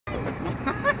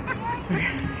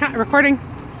recording.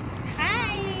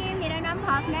 Hi, मेरा नाम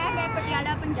भावना है. मैं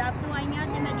पटियाला पंजाब तो आई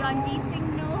हूँ. मैं जॉनजीत सिंह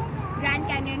नो ग्रैंड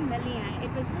कैनियन मिली हैं.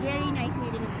 It was very nice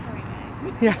meeting you. Sorry.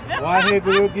 Yeah.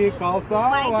 Waheguru ki khalsa,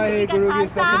 Waheguru ki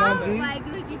satnam ji.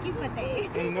 Waheguru ji ki fateh.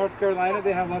 In North Carolina,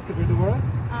 they have lots of Gurdwaras. A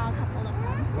couple of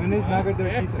them. When is Nagar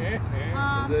Kirtan?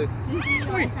 Usually on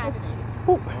Saturdays.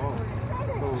 Oh,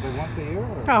 so like once a year?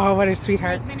 Or? Oh, what a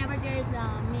sweetheart. Like whenever there is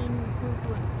main group.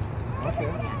 Okay.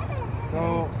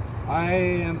 So I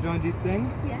am Johnjeet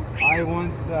Singh. Yes. I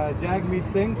want Johnjeet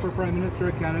Singh for Prime Minister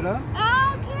of Canada. Okay.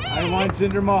 I want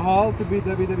Jinder Mahal to be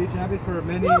WWE champion for a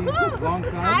long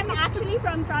time. I'm actually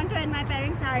from Toronto and my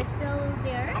parents are still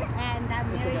there, and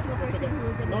I'm married to a person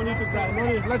who's in the US. No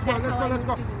need. Let's go.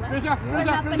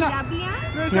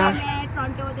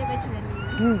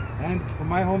 And from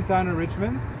my hometown of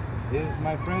Richmond is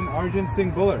my friend Arjun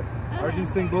Singh Buller. Arjun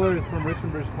Singh Buller is from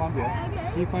Richmond, British Columbia.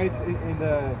 Okay. He fights in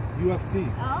the UFC,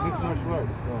 mixed martial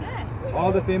arts. So Good.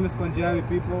 all the famous Punjabi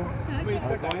people are there.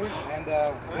 And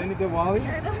Benny Diwali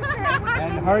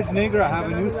and Harj Negra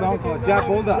have a new song called Jack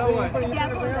Bolda. You like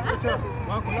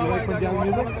Punjabi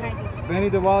music? Benny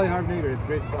Diwali, Harj Negra. It's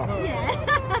great stuff.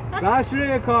 Sat Shri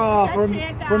Akal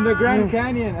from the Grand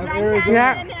Canyon of Arizona.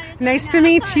 Yeah. Nice to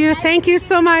meet you. Thank you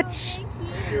so much.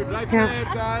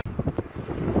 Yeah.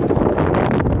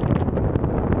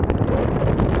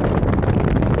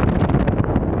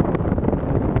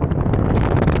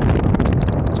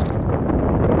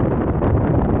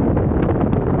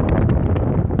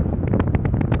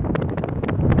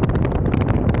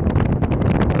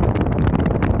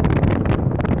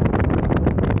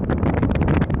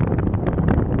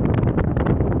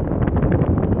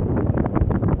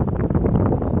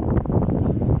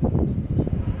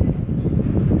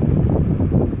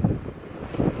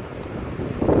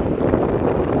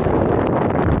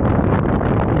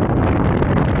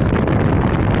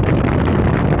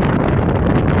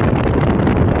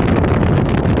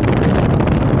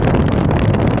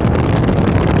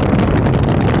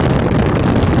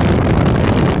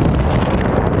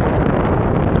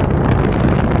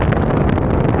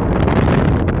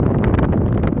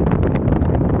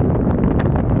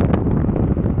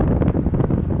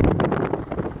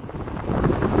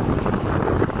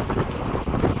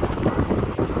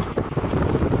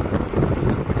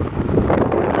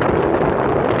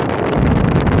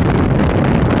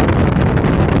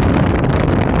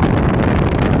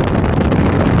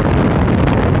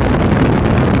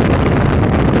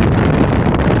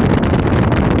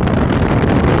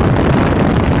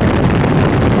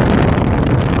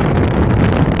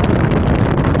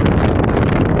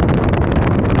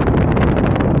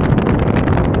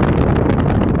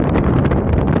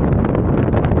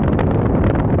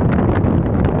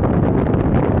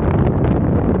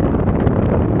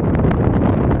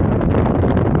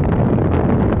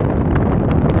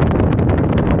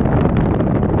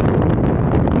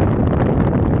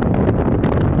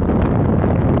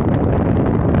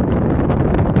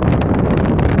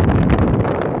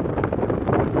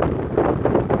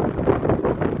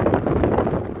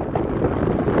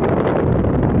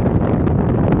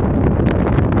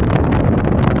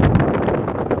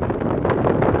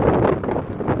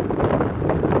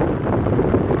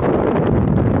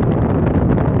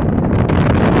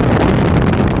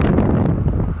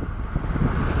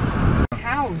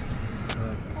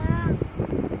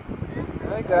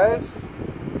 Guys,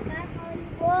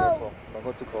 careful, don't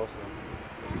go too close now.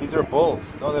 These are bulls.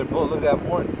 No, they're bulls. Look, they have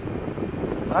horns.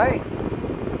 Hi.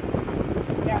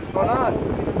 What's going on?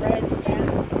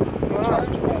 What's going on?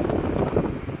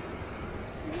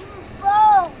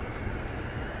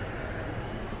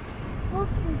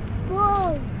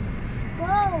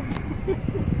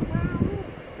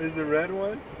 There's the red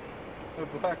one, the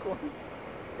black one.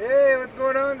 Hey, what's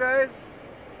going on, guys?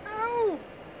 Ow!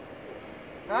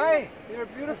 Hi, you're a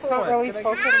beautiful It's not one. really Can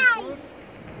focused. I get some food?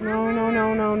 No.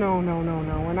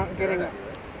 We're not getting up.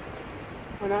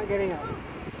 We're not getting up.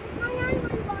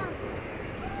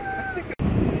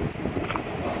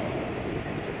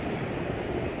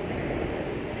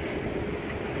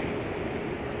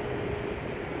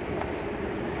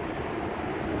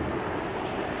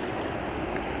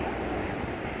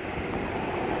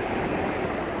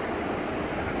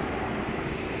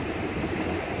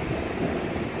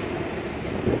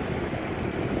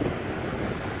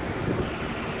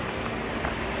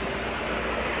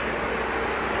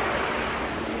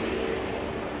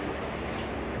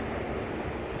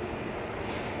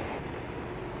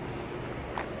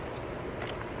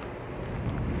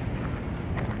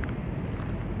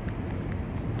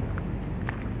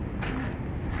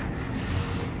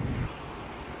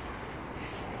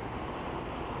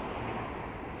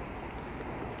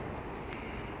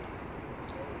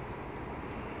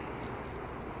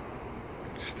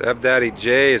 Stepdaddy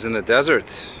Jay is in the desert.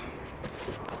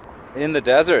 In the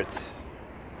desert.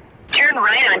 Turn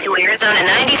right onto Arizona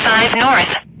 95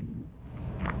 North.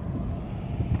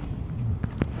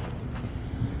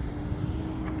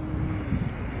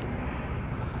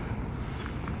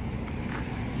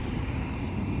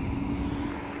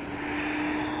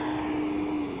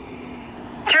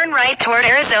 Turn right toward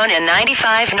Arizona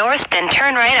 95 North, then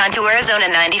turn right onto Arizona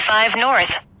 95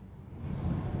 North.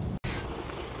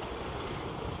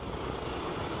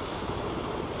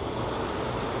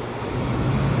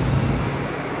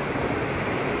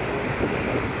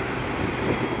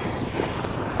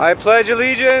 I pledge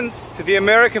allegiance to the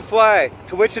American flag,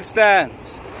 to which it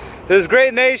stands, to this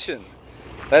great nation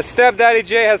that Stepdaddy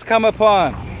Jay has come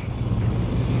upon.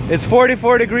 It's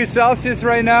 44 degrees Celsius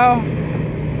right now.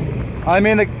 I'm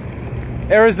in the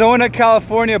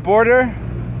Arizona-California border.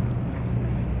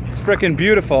 It's freaking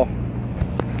beautiful.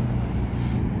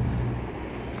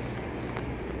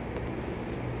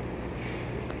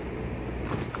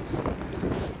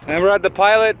 And we're at the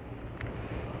Pilot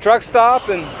truck stop,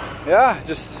 and yeah,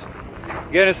 just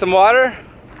getting some water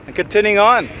and continuing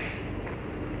on.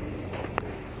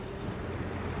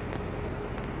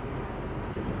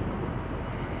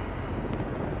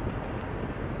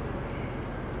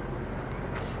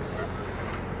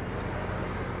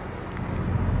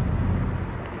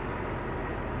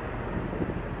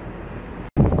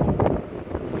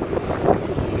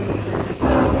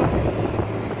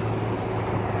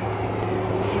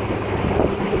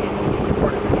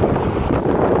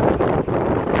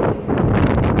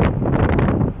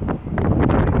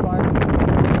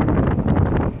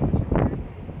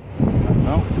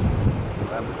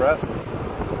 I'm impressed.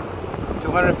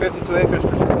 252 acres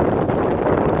per second.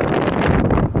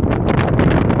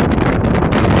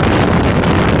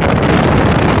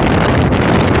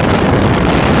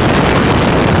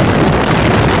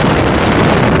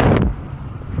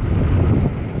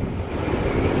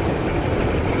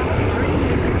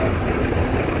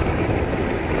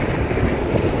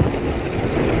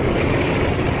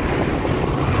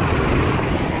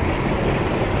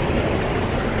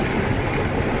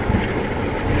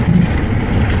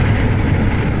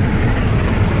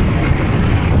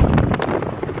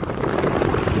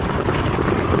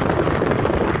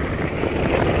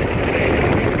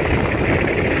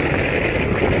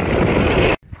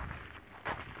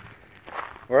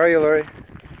 Where are you, Lori?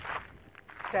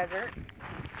 Desert.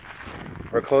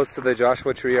 We're close to the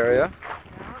Joshua Tree area.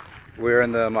 Yeah, We're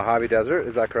in the Mojave Desert,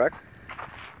 is that correct?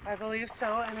 I believe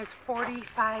so, and it's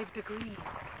 45 degrees.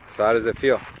 So how does it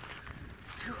feel?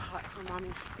 It's too hot for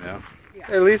mommy. Yeah. Yeah.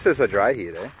 At least it's a dry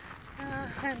heat, eh?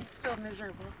 I'm still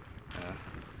miserable. Yeah.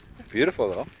 Beautiful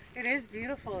though. It is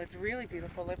beautiful. It's really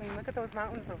beautiful. I mean, look at those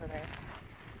mountains over there.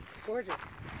 It's gorgeous.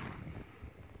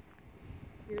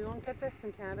 You don't get this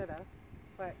in Canada,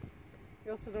 but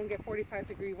you also don't get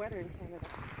 45-degree weather in Canada.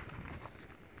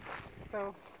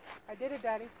 So, I did it,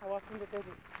 Daddy. I walked in the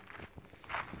desert.